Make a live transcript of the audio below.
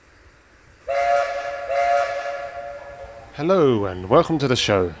Hello and welcome to the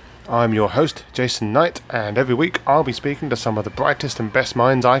show. I'm your host, Jason Knight, and every week I'll be speaking to some of the brightest and best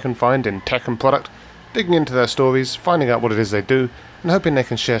minds I can find in tech and product, digging into their stories, finding out what it is they do, and hoping they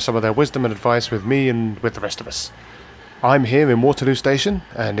can share some of their wisdom and advice with me and with the rest of us. I'm here in Waterloo Station,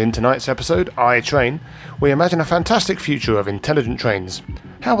 and in tonight's episode, I Train, we imagine a fantastic future of intelligent trains.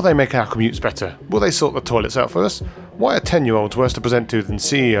 How will they make our commutes better? Will they sort the toilets out for us? Why are 10-year-olds worse to present to than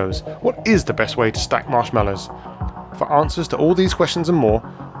CEOs? What is the best way to stack marshmallows? For answers to all these questions and more,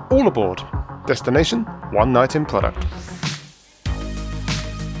 all aboard. Destination, One Night in Product.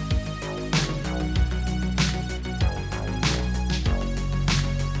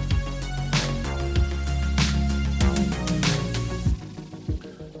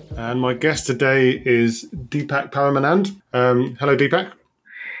 And my guest today is Deepak Paramanand. Hello, Deepak.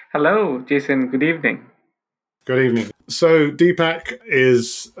 Hello, Jason. Good evening. Good evening. So Deepak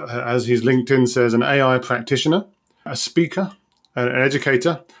is, as his LinkedIn says, an AI practitioner, a speaker, an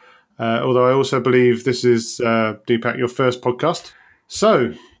educator, although I also believe this is, Deepak, your first podcast.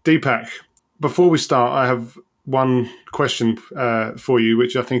 So, Deepak, before we start, I have one question for you,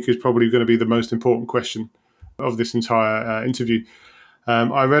 which I think is probably going to be the most important question of this entire interview.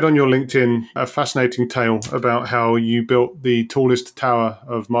 I read on your LinkedIn a fascinating tale about how you built the tallest tower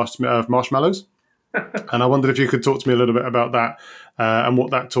of marshmallows. And I wondered if you could talk to me a little bit about that and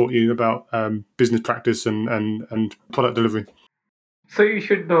what that taught you about business practice and product delivery. So you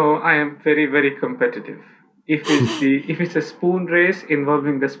should know I am very, very competitive. If it's a spoon race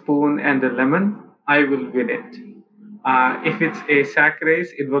involving the spoon and the lemon, I will win it. If it's a sack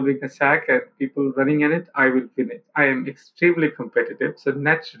race involving a sack and people running in it, I will win it. I am extremely competitive, so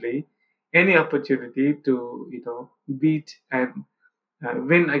naturally, any opportunity to beat and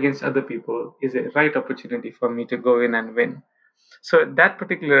win against other people is a right opportunity for me to go in and win. So that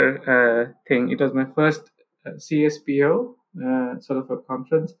particular thing, it was my first CSPO sort of a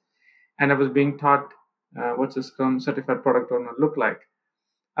conference, and I was being taught what's a Scrum Certified Product Owner look like.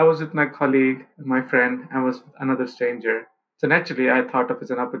 I was with my colleague, my friend, and was with another stranger. So naturally, I thought of it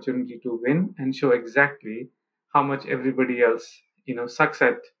as an opportunity to win and show exactly how much everybody else, sucks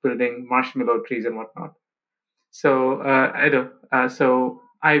at building marshmallow trees and whatnot. So so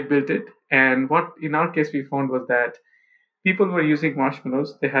I built it, and what in our case we found was that people were using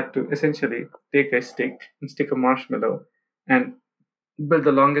marshmallows. They had to essentially take a stick and stick a marshmallow and build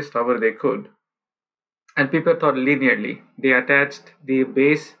the longest tower they could. And people thought linearly. They attached the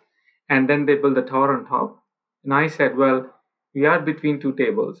base and then they built the tower on top. And I said, well, we are between two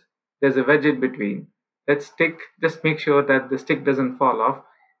tables. There's a wedge in between. That stick, just make sure that the stick doesn't fall off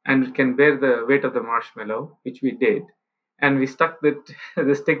and it can bear the weight of the marshmallow, which we did. And we stuck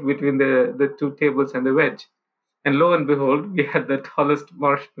the stick between the two tables and the wedge. And lo and behold, we had the tallest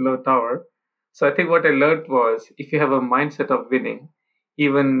marshmallow tower. So I think what I learned was if you have a mindset of winning,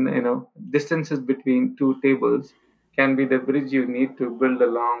 even distances between two tables can be the bridge you need to build a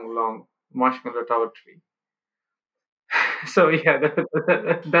long, long marshmallow tower tree. So yeah,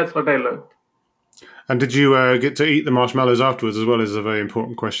 that's what I learned. And did you get to eat the marshmallows afterwards as well? Is a very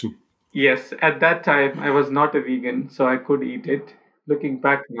important question. Yes, at that time I was not a vegan, so I could eat it. Looking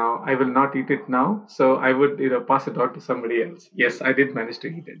back now, I will not eat it now, so I would pass it on to somebody else. Yes, I did manage to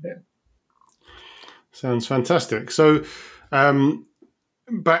eat it then. Sounds fantastic. So,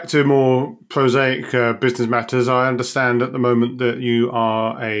 back to more prosaic business matters. I understand at the moment that you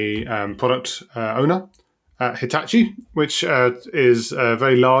are a product owner at Hitachi, which is a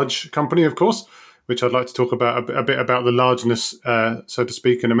very large company, of course, which I'd like to talk about a bit about the largeness, so to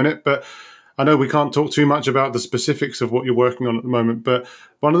speak, in a minute. But I know we can't talk too much about the specifics of what you're working on at the moment. But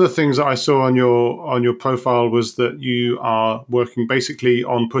one of the things that I saw on your profile was that you are working basically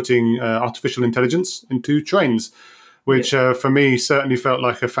on putting artificial intelligence into trains, which Yes. for me certainly felt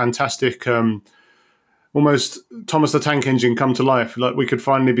like a fantastic, almost Thomas the Tank Engine come to life. Like we could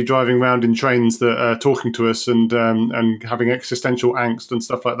finally be driving around in trains that are talking to us and having existential angst and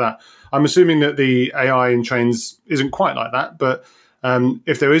stuff like that. I'm assuming that the AI in trains isn't quite like that, but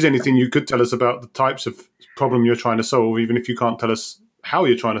if there is anything you could tell us about the types of problem you're trying to solve, even if you can't tell us how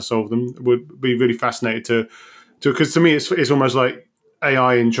you're trying to solve them, would be really fascinated to because to me it's almost like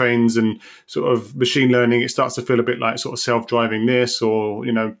AI in trains and sort of machine learning. It starts to feel a bit like sort of self-driving this or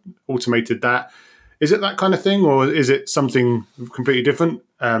automated that. Is it that kind of thing, or is it something completely different?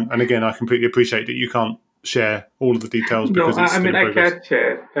 And again, I completely appreciate that you can't share all of the details No, because it's I still mean in I progress. can't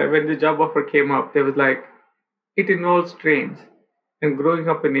share. When the job offer came up, there was like it involves trains. And growing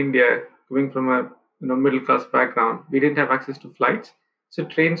up in India, coming from a middle class background, we didn't have access to flights, so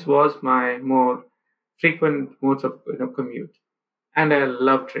trains was my more frequent modes of commute. And I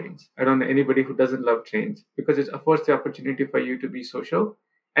love trains. I don't know anybody who doesn't love trains because it affords the opportunity for you to be social.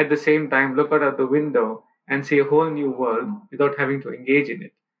 At the same time, look out of the window and see a whole new world without having to engage in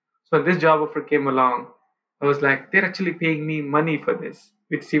it. So when this job offer came along, I was like, they're actually paying me money for this,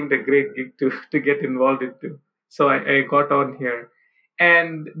 which seemed a great gig to get involved into. So I got on here.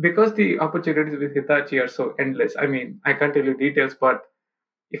 And because the opportunities with Hitachi are so endless, I mean, I can't tell you details, but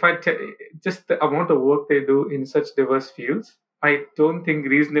if just the amount of work they do in such diverse fields, I don't think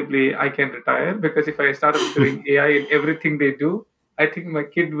reasonably I can retire because if I started doing AI in everything they do, I think my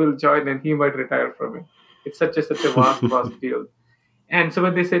kid will join and he might retire from it. It's such a vast field. And so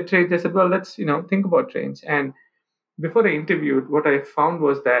when they said trains, I said, well, let's think about trains. And before I interviewed, what I found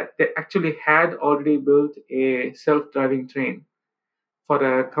was that they actually had already built a self-driving train for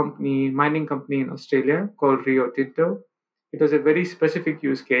a mining company in Australia called Rio Tinto. It was a very specific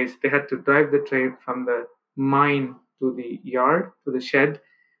use case. They had to drive the train from the mine to the yard, to the shed,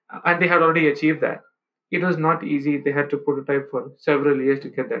 and they had already achieved that. It was not easy. They had to prototype for several years to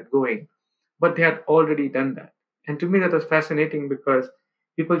get that going, but they had already done that. And to me, that was fascinating because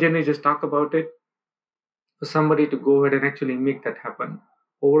people generally just talk about it. For somebody to go ahead and actually make that happen,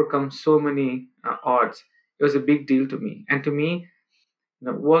 overcome so many odds, it was a big deal to me. And to me,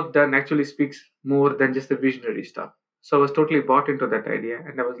 work done actually speaks more than just the visionary stuff. So I was totally bought into that idea,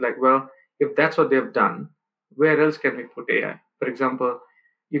 and I was like, well, if that's what they've done, where else can we put AI? For example,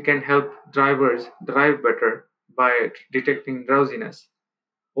 you can help drivers drive better by detecting drowsiness,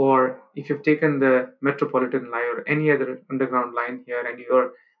 or if you've taken the Metropolitan line or any other underground line here and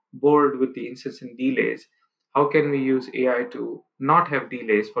you're bored with the incessant delays, how can we use AI to not have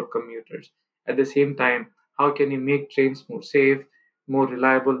delays for commuters? At the same time, how can you make trains more safe, more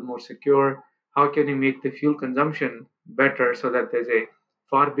reliable, more secure? How can you make the fuel consumption better so that there's a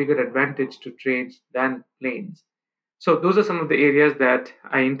far bigger advantage to trains than planes? So those are some of the areas that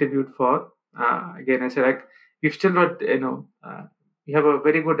I interviewed for. Again, I said like we've still not, we have a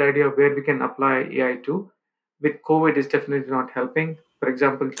very good idea of where we can apply AI to. With COVID, is definitely not helping. For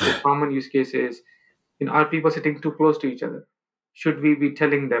example, a common use case is, are people sitting too close to each other? Should we be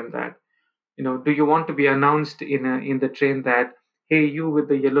telling them that? Do you want to be announced in the train that, hey, you with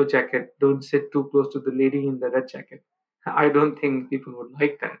the yellow jacket, don't sit too close to the lady in the red jacket? I don't think people would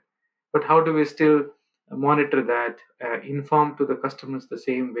like that. But how do we still monitor that, inform to the customers the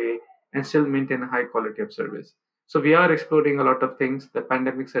same way, and still maintain a high quality of service? So we are exploring a lot of things. The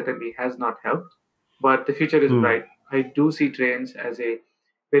pandemic certainly has not helped, but the future is Hmm. bright. I do see trains as a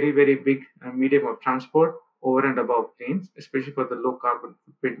very, very big medium of transport over and above planes, especially for the low carbon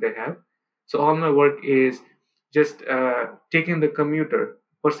footprint they have. So all my work is just taking the commuter,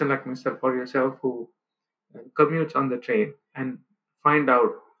 person like myself or yourself who commutes on the train, and find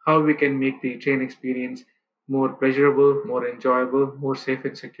out how we can make the train experience more pleasurable, more enjoyable, more safe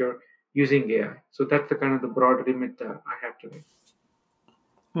and secure using AI. So that's the kind of the broad remit I have today.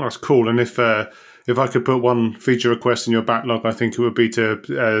 Well, that's cool. And if I could put one feature request in your backlog, I think it would be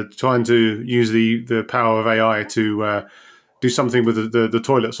to trying to use the power of AI to do something with the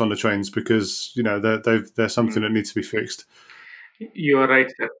toilets on the trains because they're something Hmm. that needs to be fixed. You are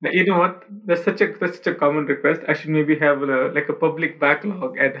right, sir. You know what? That's such a common request. I should maybe have like a public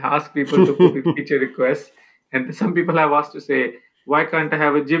backlog and ask people to put in feature requests. And some people have asked to say, why can't I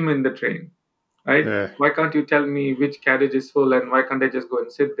have a gym in the train? Right? Yeah. Why can't you tell me which carriage is full and why can't I just go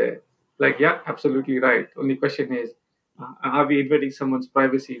and sit there? Like, yeah, absolutely right. Only question is, are we invading someone's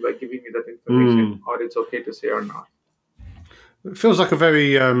privacy by giving me that information, Mm. or it's okay to say or not? It feels like a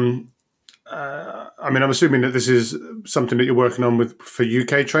very. I mean, I'm assuming that this is something that you're working on with for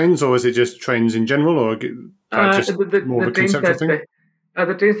UK trains, or is it just trains in general, or like Uh, just the, the, more of the a trains conceptual that thing?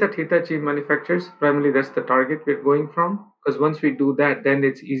 the trains that Hitachi manufactures, primarily that's the target we're going from. Because once we do that, then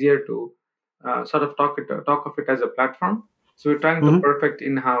it's easier to sort of talk of it as a platform. So we're trying to Hmm. perfect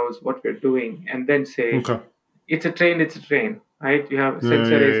in-house what we're doing, and then say Okay. it's a train, right? You have Yeah,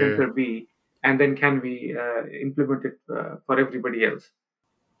 sensor yeah, A, yeah, yeah. sensor B, and then can we implement it for everybody else?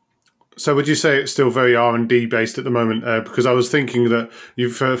 So would you say it's still very R&D based at the moment? Because I was thinking that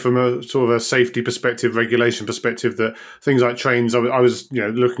you've from a sort of a safety perspective, regulation perspective, that things like trains. I was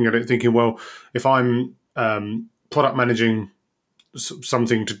looking at it thinking, well, if I'm product managing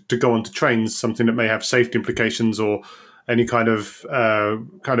something to go onto trains, something that may have safety implications or any kind of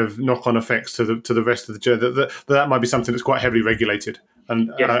knock on effects to the rest of the journey, that might be something that's quite heavily regulated. And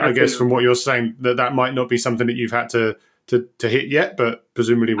Yes, I guess from what absolutely. you're saying, that might not be something that you've had to hit yet, but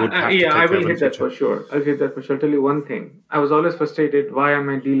presumably would have to Yeah, I take will over in the hit that future. for sure. I'll hit that for sure. I'll tell you one thing. I was always frustrated. Why am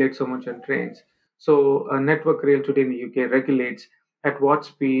I delayed so much on trains? So, Network Rail today in the UK regulates at what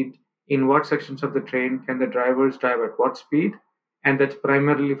speed, in what sections of the train can the drivers drive at what speed. and that's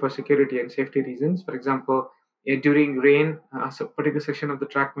primarily for security and safety reasons. For example, during rain, a particular section of the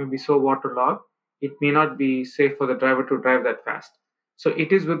track may be so waterlogged, it may not be safe for the driver to drive that fast. So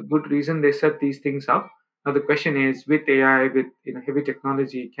it is with good reason they set these things up. Now the question is, with AI, with heavy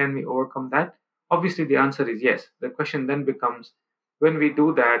technology, can we overcome that? Obviously, the answer is yes. The question then becomes, when we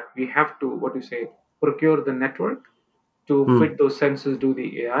do that, we have to, what you say, procure the network to Hmm. fit those sensors do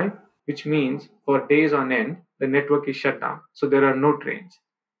the AI, which means for days on end, the network is shut down. So there are no trains,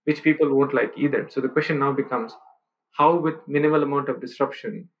 which people won't like either. So the question now becomes, how, with minimal amount of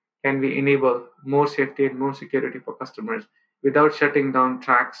disruption, can we enable more safety and more security for customers without shutting down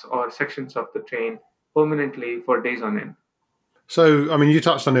tracks or sections of the train permanently for days on end? So, I mean, you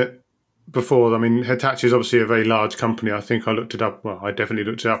touched on it before. I mean, Hitachi is obviously a very large company. I think I looked it up. Well, I definitely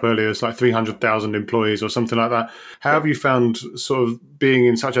looked it up earlier. It's like 300,000 employees or something like that. How Yeah. have you found sort of being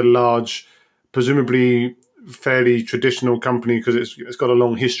in such a large, presumably fairly traditional company because it's got a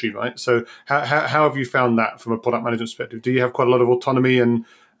long history, right? So, how have you found that from a product management perspective? Do you have quite a lot of autonomy and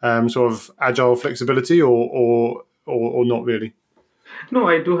sort of agile flexibility, or not really? No,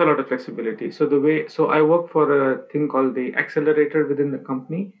 I do have a lot of flexibility. So I work for a thing called the accelerator within the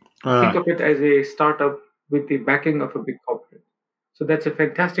company. Think Ah, of it as a startup with the backing of a big corporate. So that's a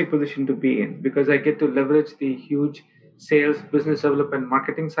fantastic position to be in because I get to leverage the huge sales, business development,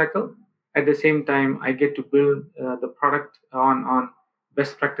 marketing cycle. At the same time, I get to build the product on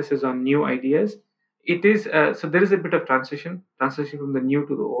best practices, on new ideas. It is so there is a bit of transition from the new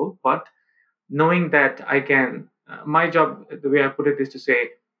to the old, but knowing that I can, my job, the way I put it is to say,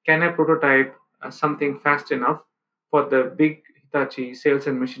 can I prototype something fast enough for the big Hitachi sales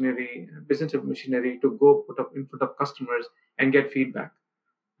and machinery, business of machinery to go put up in front of customers and get feedback?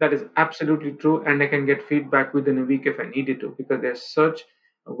 That is absolutely true, and I can get feedback within a week if I needed to, because there's such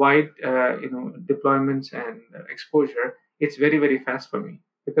wide, deployments and exposure. It's very, very fast for me.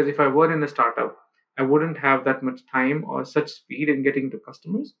 Because if I were in a startup, I wouldn't have that much time or such speed in getting to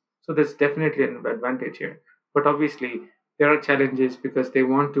customers. So there's definitely an advantage here. But obviously, there are challenges because they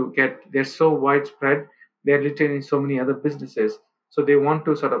want to get. They're so widespread. They're literally in so many other businesses. So they want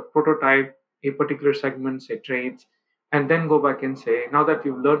to sort of prototype a particular segment, say trades, and then go back and say, now that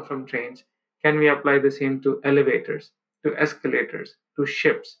we've learned from trains, can we apply the same to elevators, to escalators, to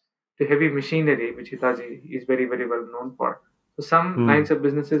ships, to heavy machinery, which Hitachi is very, very well known for? So some hmm. lines of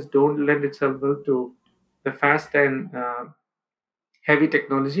businesses don't lend itself well to the fast and heavy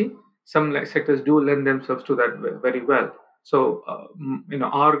technology. Some sectors do lend themselves to that very well. So,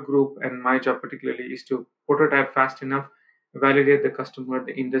 our group and my job particularly is to prototype fast enough, validate the customer,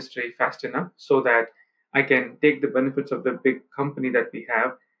 the industry fast enough, so that I can take the benefits of the big company that we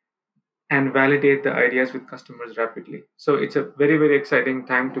have and validate the ideas with customers rapidly. So it's a very, very exciting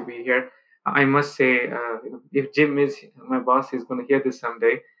time to be here. I must say, if Jim is my boss, is going to hear this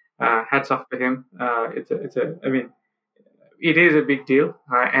someday. Hats off to him. I mean, it is a big deal,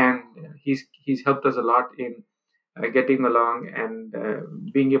 and he's helped us a lot in getting along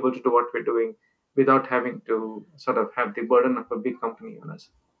and being able to do what we're doing without having to sort of have the burden of a big company on us.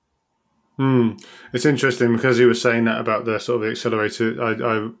 Hmm. It's interesting because you were saying that about the sort of the accelerator.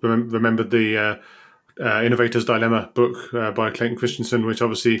 I remembered the Innovator's Dilemma book by Clayton Christensen, which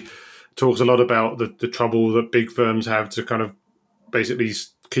obviously talks a lot about the trouble that big firms have to kind of basically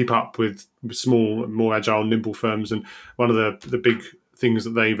keep up with small, more agile, nimble firms. And one of the big things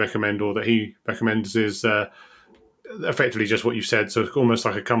that they recommend or that he recommends is effectively just what you said. So it's almost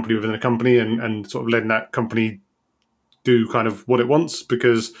like a company within a company and sort of letting that company do kind of what it wants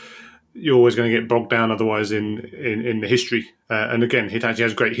because you're always going to get bogged down otherwise in the history. And again, Hitachi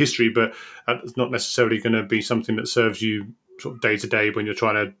has great history, but it's not necessarily going to be something that serves you sort of day to day when you're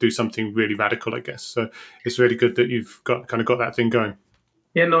trying to do something really radical, I guess. So it's really good that you've got that thing going.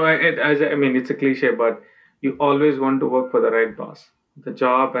 Yeah, no, I mean, it's a cliche, but you always want to work for the right boss. The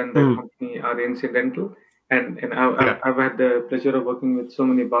job and the Mm, company are incidental. And yeah. I've had the pleasure of working with so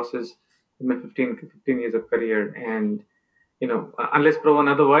many bosses in my 15 years of career. And, unless proven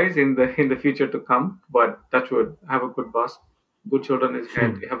otherwise in the future to come, but touch wood, have a good boss, good children is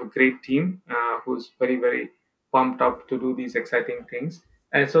head. Hmm. You have a great team who's very, very pumped up to do these exciting things.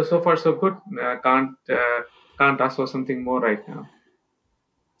 And so far, so good. Can't ask for something more right now.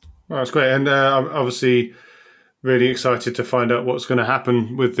 Well, that's great. And I'm obviously really excited to find out what's going to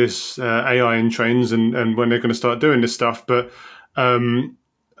happen with this AI in trains and when they're going to start doing this stuff. But um,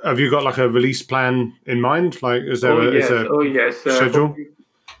 have you got like a release plan in mind? Like, Oh is yes, there a oh yes. schedule?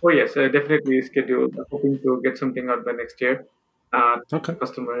 Oh yes, definitely scheduled. Hoping to get something out by next year. Okay.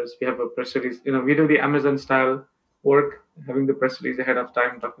 Customers, we have a press release. We do the Amazon style work, having the press release ahead of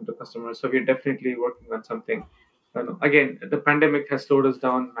time, talking to customers. So we're definitely working on something. Again, the pandemic has slowed us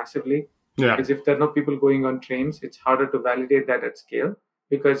down massively Yeah. because if there are no people going on trains, it's harder to validate that at scale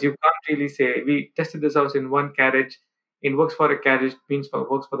because you can't really say we tested this out in one carriage. It works for a carriage, means for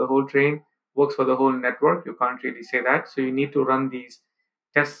works for the whole train, works for the whole network. You can't really say that. So you need to run these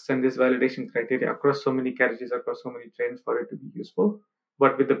tests and this validation criteria across so many carriages, across so many trains for it to be useful.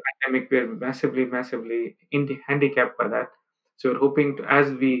 But with the pandemic, we're massively, massively handicapped by that. So we're hoping to,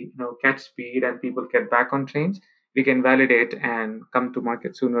 as we catch speed and people get back on trains, we can validate and come to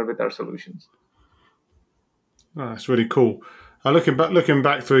market sooner with our solutions. Oh, that's really cool. Looking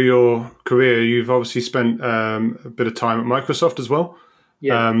back through your career, you've obviously spent a bit of time at Microsoft as well,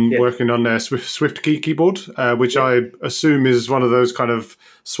 Yes, yes, working on their Swift keyboard, which yes. I assume is one of those kind of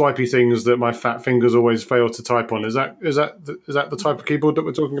swipey things that my fat fingers always fail to type on. Is that the type of keyboard that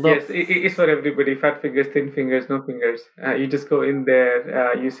we're talking about? Yes, it's for everybody. Fat fingers, thin fingers, no fingers. You just go in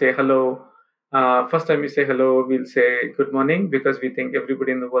there. You say hello. First time you say hello, we'll say good morning because we think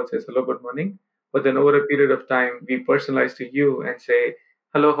everybody in the world says hello, good morning. But then over a period of time, we personalize to you and say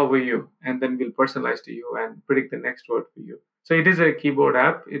hello, how are you? And then we'll personalize to you and predict the next word for you. So it is a keyboard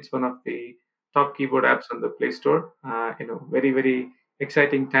app. It's one of the top keyboard apps on the Play Store. Very very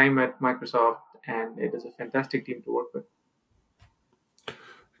exciting time at Microsoft, and it is a fantastic team to work with.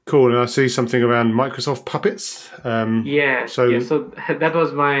 Cool. And I see something around Microsoft Puppets. Yes, yes. So So that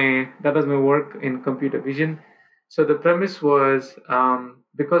was my work in computer vision. So the premise was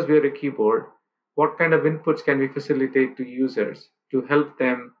because we are a keyboard, what kind of inputs can we facilitate to users to help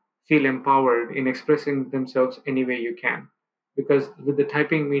them feel empowered in expressing themselves any way you can? Because with the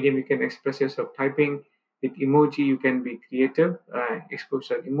typing medium, you can express yourself typing. With emoji, you can be creative, express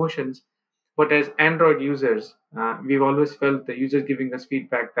your emotions. But as Android users, we've always felt the users giving us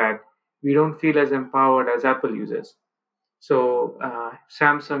feedback that we don't feel as empowered as Apple users. So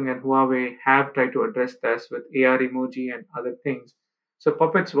Samsung and Huawei have tried to address this with AR emoji and other things. So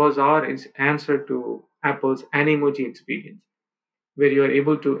Puppets was our answer to Apple's Animoji experience, where you are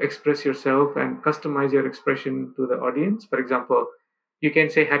able to express yourself and customize your expression to the audience. For example, you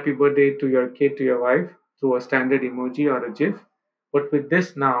can say happy birthday to your kid, to your wife through a standard emoji or a GIF. But with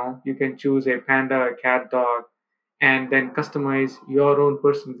this now, you can choose a panda, a cat, dog, and then customize your own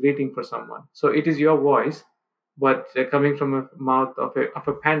personal greeting for someone. So it is your voice, but coming from a mouth of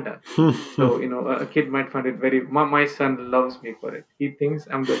a panda. So a kid might find it very. My son loves me for it. He thinks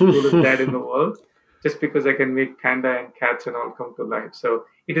I'm the coolest dad in the world, just because I can make panda and cats and all come to life. So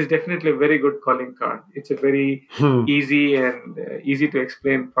it is definitely a very good calling card. It's a very easy and easy to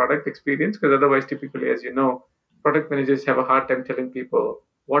explain product experience because otherwise, typically, as you know, product managers have a hard time telling people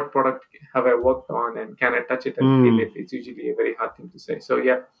what product have I worked on and can I touch it and feel it. It's usually a very hard thing to say. So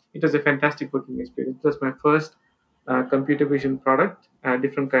yeah, it was a fantastic working experience. It was my first computer vision product, a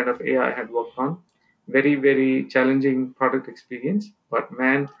different kind of AI I had worked on. Very, very challenging product experience, but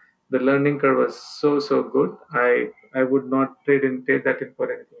man, the learning curve was so, so good. I would not trade that in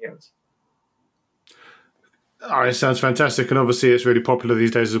for anything else. Oh, it sounds fantastic, and obviously it's really popular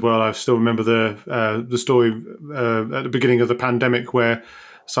these days as well. I still remember the story at the beginning of the pandemic where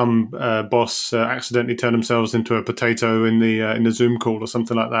some boss accidentally turned themselves into a potato in the Zoom call or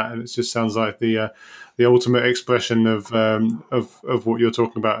something like that, and it just sounds like the ultimate expression of what you're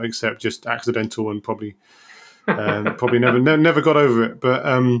talking about, except just accidental and probably never got over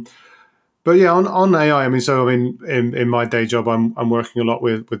it. But yeah, on AI, I mean, in my day job, I'm working a lot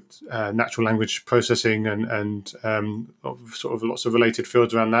with natural language processing and sort of lots of related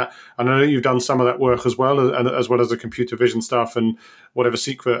fields around that. And I know you've done some of that work as well as the computer vision stuff and whatever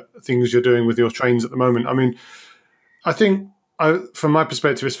secret things you're doing with your trains at the moment. I mean, I think from my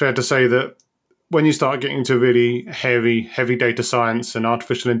perspective, it's fair to say that when you start getting into really heavy data science and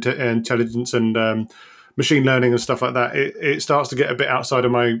artificial intelligence and machine learning and stuff like that, it starts to get a bit outside of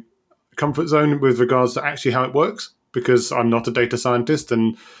my comfort zone with regards to actually how it works because I'm not a data scientist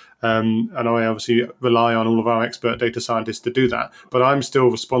and I obviously rely on all of our expert data scientists to do that. But I'm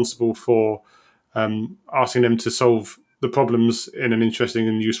still responsible for asking them to solve the problems in an interesting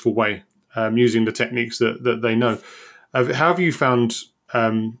and useful way using the techniques that they know. How have you found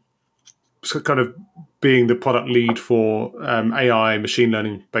kind of being the product lead for AI machine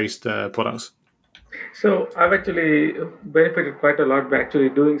learning based products? So I've actually benefited quite a lot by actually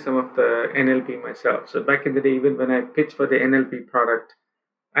doing some of the NLP myself. So back in the day, even when I pitched for the NLP product,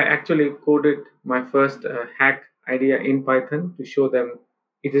 I actually coded my first hack idea in Python to show them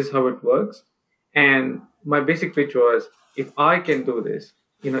it is how it works. And my basic pitch was, if I can do this,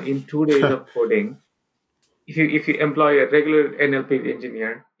 in 2 days of coding, if you employ a regular NLP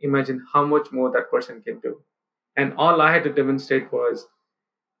engineer, imagine how much more that person can do. And all I had to demonstrate was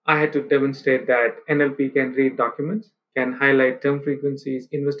I had to demonstrate that NLP can read documents, can highlight term frequencies,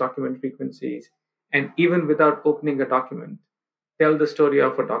 invest document frequencies, and even without opening a document, tell the story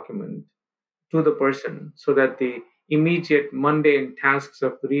of a document to the person so that the immediate mundane tasks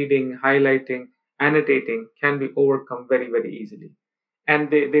of reading, highlighting, annotating can be overcome very, very easily. And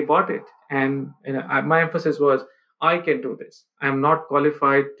they bought it. And my emphasis was, I can do this. I'm not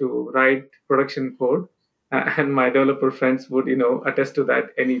qualified to write production code. And my developer friends would, attest to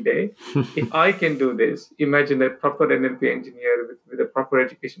that any day. If I can do this, imagine a proper NLP engineer with a proper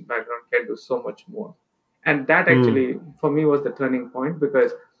education background can do so much more. And that Mm. actually, for me, was the turning point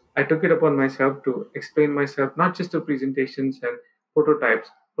because I took it upon myself to explain myself, not just to presentations and prototypes,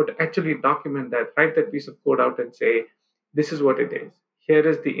 but to actually document that, write that piece of code out and say, this is what it is. Here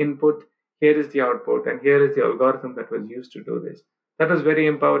is the input, here is the output, and here is the algorithm that was used to do this. That was very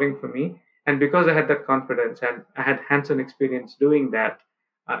empowering for me. And because I had that confidence and I had hands on experience doing that,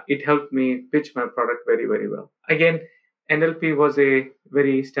 it helped me pitch my product very, very well. Again, NLP was a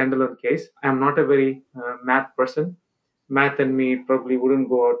very standalone case. I'm not a very math person. Math and me probably wouldn't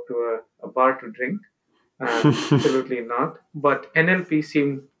go out to a bar to drink. Absolutely not. But NLP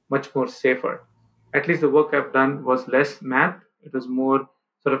seemed much more safer. At least the work I've done was less math. It was more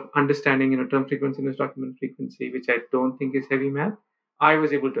sort of understanding, term frequency and document frequency, which I don't think is heavy math. I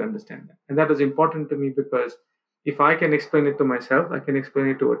was able to understand that. And that was important to me because if I can explain it to myself, I can explain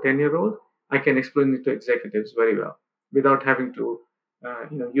it to a 10-year-old, I can explain it to executives very well without having to,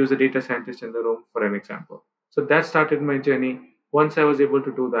 use a data scientist in the room for an example. So that started my journey. Once I was able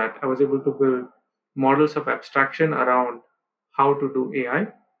to do that, I was able to build models of abstraction around how to do AI.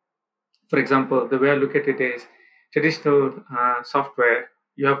 For example, the way I look at it is traditional software,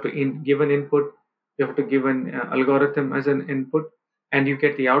 you have to give an input, you have to give an algorithm as an input, and you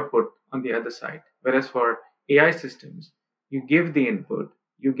get the output on the other side. Whereas for AI systems, you give the input,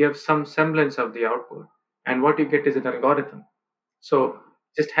 you give some semblance of the output, and what you get is an algorithm. So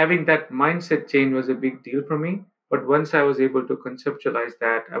just having that mindset change was a big deal for me. But once I was able to conceptualize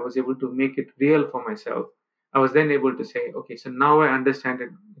that, I was able to make it real for myself. I was then able to say, okay, so now I understand it,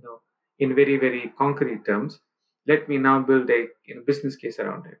 in very, very concrete terms. Let me now build a business case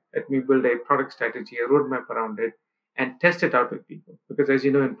around it. Let me build a product strategy, a roadmap around it, and test it out with people. Because as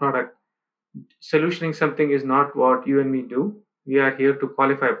you know, in product, solutioning something is not what you and me do. We are here to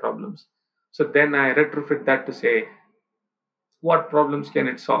qualify problems. So then I retrofit that to say, what problems can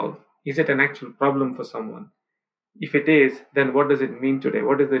it solve? Is it an actual problem for someone? If it is, then what does it mean today?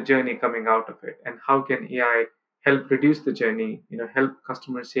 What is the journey coming out of it? And how can AI help reduce the journey, help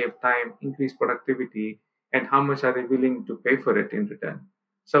customers save time, increase productivity, and how much are they willing to pay for it in return?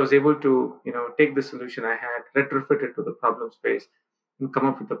 So I was able to, take the solution I had, retrofit it to the problem space, and come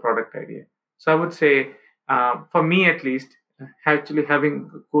up with the product idea. So I would say, for me at least, actually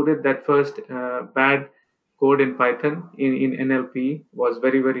having coded that first bad code in Python in NLP was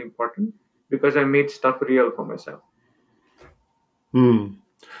very, very important because I made stuff real for myself. Mm.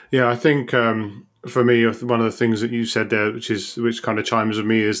 Yeah, I think for me, one of the things that you said there, which kind of chimes with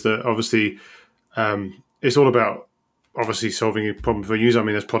me, is that obviously it's all about obviously solving a problem for a user. I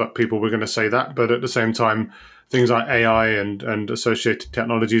mean, as product people, we're going to say that, but at the same time, things like AI and associated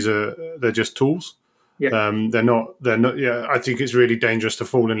technologies they're just tools. Yeah. They're not. They're not. Yeah, I think it's really dangerous to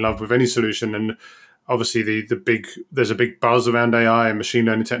fall in love with any solution. And obviously, there's a big buzz around AI and machine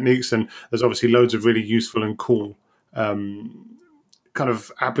learning techniques, and there's obviously loads of really useful and cool kind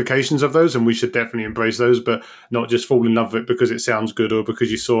of applications of those, and we should definitely embrace those, but not just fall in love with it because it sounds good or because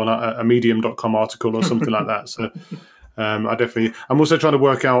you saw a medium.com article or something like that. So I'm also trying to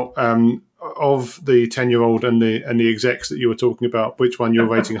work out of the 10-year-old and the execs that you were talking about, which one you're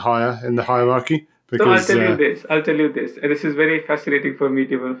rating higher in the hierarchy, So I'll because tell you this. I'll tell you this. And this is very fascinating for me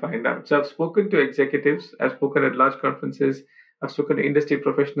to even find out. So I've spoken to executives. I've spoken at large conferences. I've spoken to industry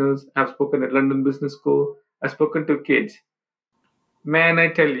professionals. I've spoken at London Business School. I've spoken to kids. Man, I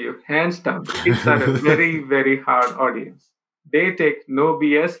tell you, hands down, kids are a very, very hard audience. They take no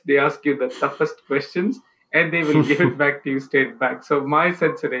BS. They ask you the toughest questions and they will give it back to you straight back. So my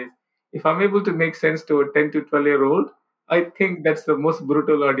sense is, if I'm able to make sense to a 10 to 12-year-old, I think that's the most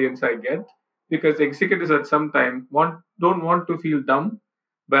brutal audience I get because executives at some time don't want to feel dumb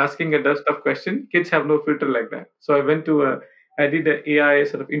by asking a tough question. Kids have no filter like that. So I did an AI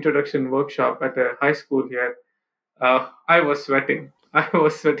sort of introduction workshop at a high school here. I was sweating. I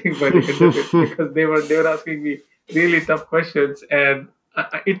was sweating by the end of it because they were asking me really tough questions, and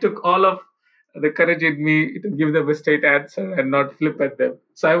it took all of the courage in me to give them a straight answer and not flip at them.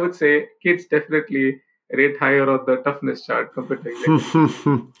 So I would say kids definitely rate higher on the toughness chart compared to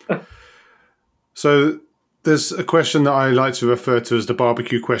executives. so There's a question that I like to refer to as the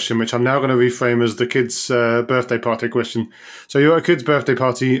barbecue question, which I'm now going to reframe as the kids' birthday party question. So you're at a kid's birthday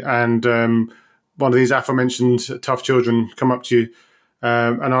party, and one of these aforementioned tough children come up to you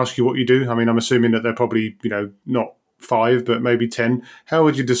and ask you what you do. I mean, I'm assuming that they're probably, not 5, but maybe 10. How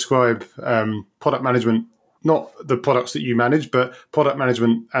would you describe product management? Not the products that you manage, but product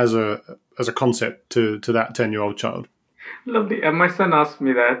management as a concept to that 10-year-old child. Lovely. My son asked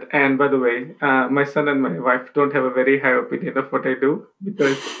me that. And by the way, my son and my wife don't have a very high opinion of what I do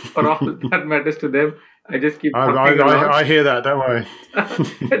because for all that matters to them, I just keep talking a lot. I hear that. Don't worry.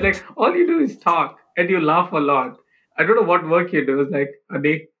 Like all you do is talk and you laugh a lot. I don't know what work you do. It's like,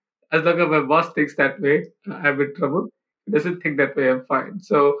 honey, as long as my boss thinks that way, I'm in trouble. He doesn't think that way, I'm fine.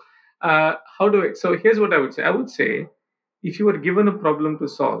 So, so here's what I would say. I would say if you were given a problem to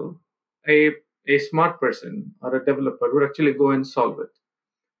solve, a, a smart person or a developer would actually go and solve it.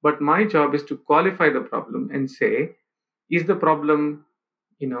 But my job is to qualify the problem and say, is the problem,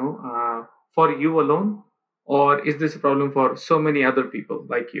 for you alone, or is this a problem for so many other people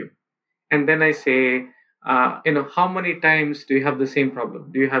like you? And then I say, how many times do you have the same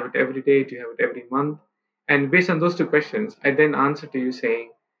problem? Do you have it every day? Do you have it every month? And based on those two questions, I then answer to you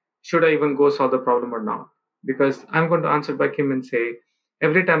saying, should I even go solve the problem or not? Because I'm going to answer back him and say,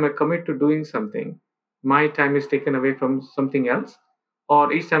 every time I commit to doing something, my time is taken away from something else,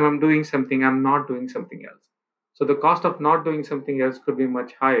 or each time I'm doing something, I'm not doing something else. So the cost of not doing something else could be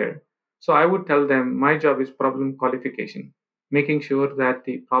much higher. So I would tell them my job is problem qualification, making sure that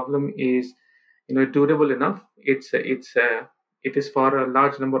the problem is durable enough. It is for a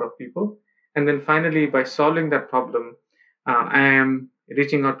large number of people, and then finally by solving that problem, I am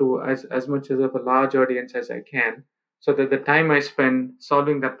reaching out to as much as of a large audience as I can, so that the time I spend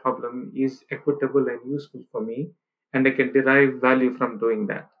solving that problem is equitable and useful for me, and I can derive value from doing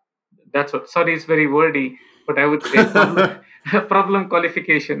that. That's what. Sorry, it's very wordy, but I would say problem, problem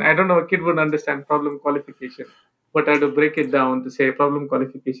qualification. I don't know, a kid would understand problem qualification, but I had to break it down to say problem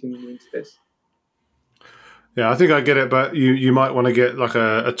qualification means this. Yeah, I think I get it, but you might want to get like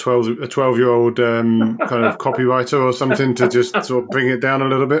a 12-year-old kind of copywriter or something to just sort of bring it down a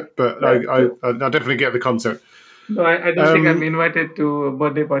little bit. But I definitely get the concept. No, I don't think I'm invited to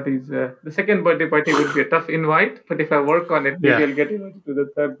birthday parties. The second birthday party would be a tough invite, but if I work on it, maybe Yeah. I'll get invited to the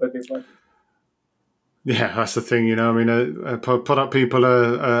third birthday party. Yeah, that's the thing, I mean, product people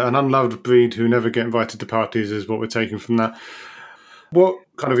are an unloved breed who never get invited to parties is what we're taking from that. What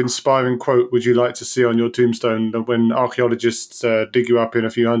kind of inspiring quote would you like to see on your tombstone when archaeologists dig you up in a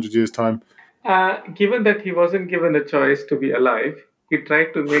few hundred years' time? Given that he wasn't given a choice to be alive, he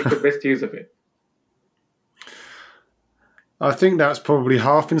tried to make the best use of it. I think that's probably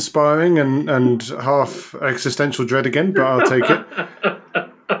half inspiring and half existential dread again, but I'll take it.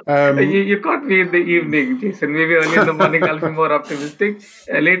 You caught me in the evening, Jason. Maybe early in the morning I'll be more optimistic.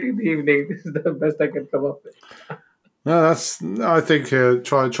 Late in the evening, this is the best I can come up with. No, I think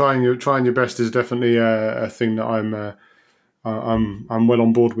trying your best is definitely a thing that I'm well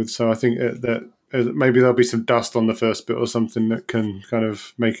on board with. So I think that maybe there'll be some dust on the first bit or something that can kind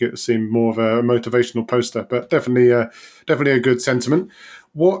of make it seem more of a motivational poster. But definitely a good sentiment.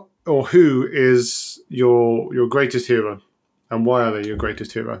 What or who is your greatest hero, and why are they your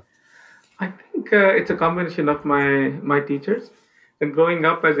greatest hero? I think it's a combination of my teachers. And growing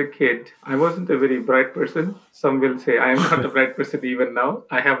up as a kid, I wasn't a very bright person. Some will say I am not a bright person even now.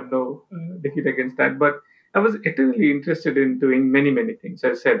 I have no defeat against that. But I was eternally interested in doing many things.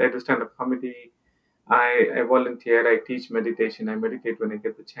 As I said, I do stand-up comedy. I volunteer. I teach meditation. I meditate when I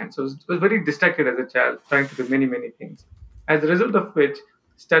get the chance. So I was very distracted as a child, trying to do many things. As a result of which,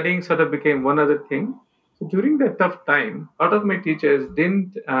 studying sort of became one other thing. So during that tough time, a lot of my teachers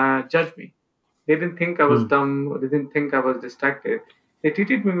didn't judge me. They didn't think I was Hmm. dumb, or they didn't think I was distracted. They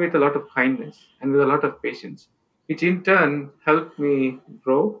treated me with a lot of kindness and with a lot of patience, which in turn helped me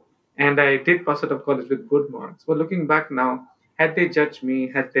grow. And I did pass out of college with good marks. But looking back now, had they judged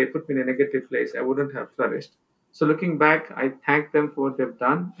me, had they put me in a negative place, I wouldn't have flourished. So looking back, I thank them for what they've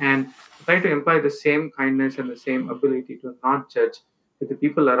done and try to imply the same kindness and the same ability to not judge with the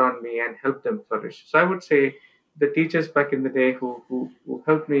people around me and help them flourish. So I would say the teachers back in the day who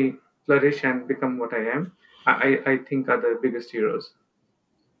helped me flourish and become what I am, I think are the biggest heroes.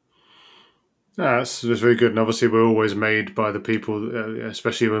 Yeah, that's very good. And obviously, we're always made by the people,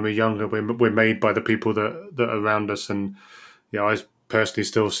 especially when we're younger. We're made by the people that are around us. And I personally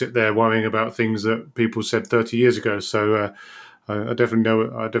still sit there worrying about things that people said 30 years ago. So I definitely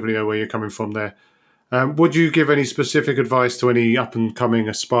know. I definitely know where you're coming from there. Would you give any specific advice to any up and coming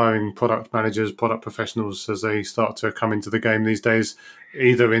aspiring product managers, product professionals as they start to come into the game these days,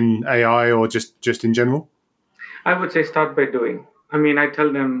 either in AI or just in general? I would say start by doing. I mean, I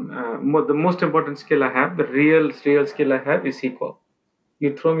tell them the most important skill I have, the real skill I have is SQL.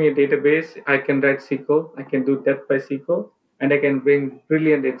 You throw me a database, I can write SQL, I can do depth by SQL, and I can bring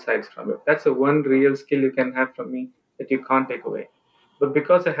brilliant insights from it. That's the one real skill you can have from me that you can't take away. But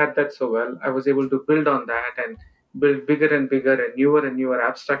because I had that so well, I was able to build on that and build bigger and bigger and newer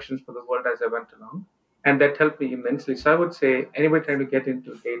abstractions for the world as I went along. And that helped me immensely. So I would say anybody trying to get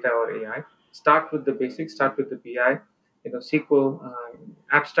into data or AI, start with the basics, start with the BI, SQL,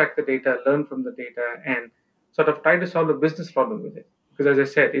 abstract the data, learn from the data, and sort of try to solve a business problem with it. Because as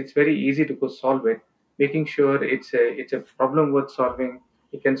I said, it's very easy to go solve it. Making sure it's a problem worth solving,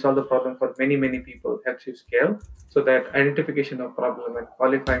 you can solve the problem for many people, helps you scale. So that identification of problem and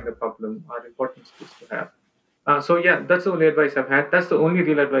qualifying the problem are important skills to have. So yeah, that's the only advice I've had. That's the only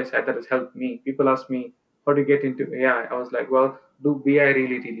real advice that has helped me. People ask me how to get into AI. I was like, well, do BI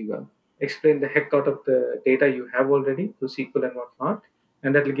really well. Explain the heck out of the data you have already to SQL and whatnot,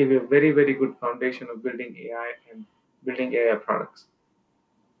 and that will give you a very good foundation of building AI and building AI products.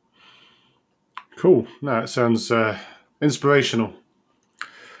 Cool. No, it sounds inspirational.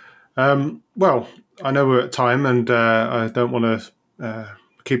 Well, I know we're at time, and I don't want to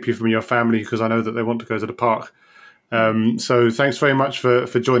keep you from your family because I know that they want to go to the park. So thanks very much for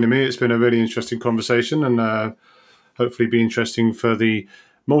joining me. It's been a really interesting conversation, and hopefully be interesting for the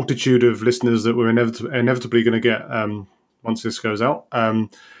multitude of listeners that we're inevitably going to get once this goes out.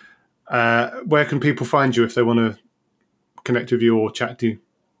 Where can people find you if they want to connect with you or chat to you?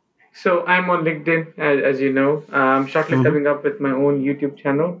 So I'm on LinkedIn, as you know. I'm shortly coming up with my own YouTube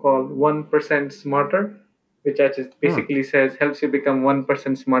channel called 1% Smarter, which basically says helps you become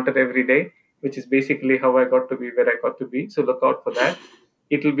 1% smarter every day, which is basically how I got to be where I got to be. So look out for that.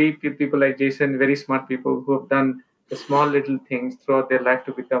 It will be people like Jason, very smart people who have done the small little things throughout their life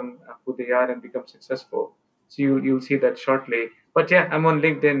to become who they are and become successful. So you'll see that shortly. But yeah, I'm on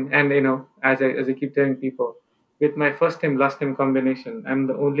LinkedIn, and as I keep telling people, with my first name last name combination, I'm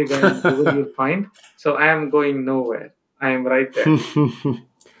the only guy in Google you'll find. So I am going nowhere. I am right there.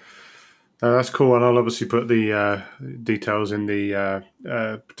 That's cool, and I'll obviously put the details in the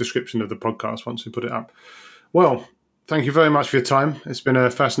description of the podcast once we put it up. Well, thank you very much for your time. It's been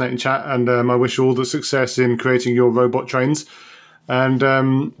a fascinating chat, and I wish you all the success in creating your robot trains.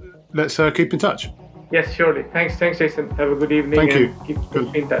 And let's keep in touch. Yes, surely. Thanks, Jason. Have a good evening. Thank you.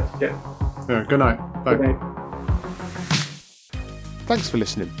 Keep in touch. Yeah. Good night. Bye. Good night. Thanks for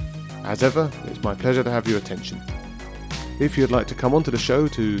listening. As ever, it's my pleasure to have your attention. If you'd like to come onto the show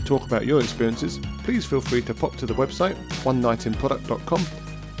to talk about your experiences, please feel free to pop to the website, onenightinproduct.com,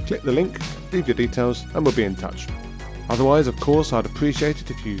 click the link, leave your details, and we'll be in touch. Otherwise, of course, I'd appreciate it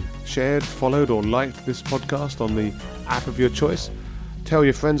if you shared, followed, or liked this podcast on the app of your choice. Tell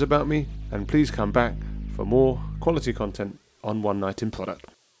your friends about me, and please come back for more quality content on One Night in Product.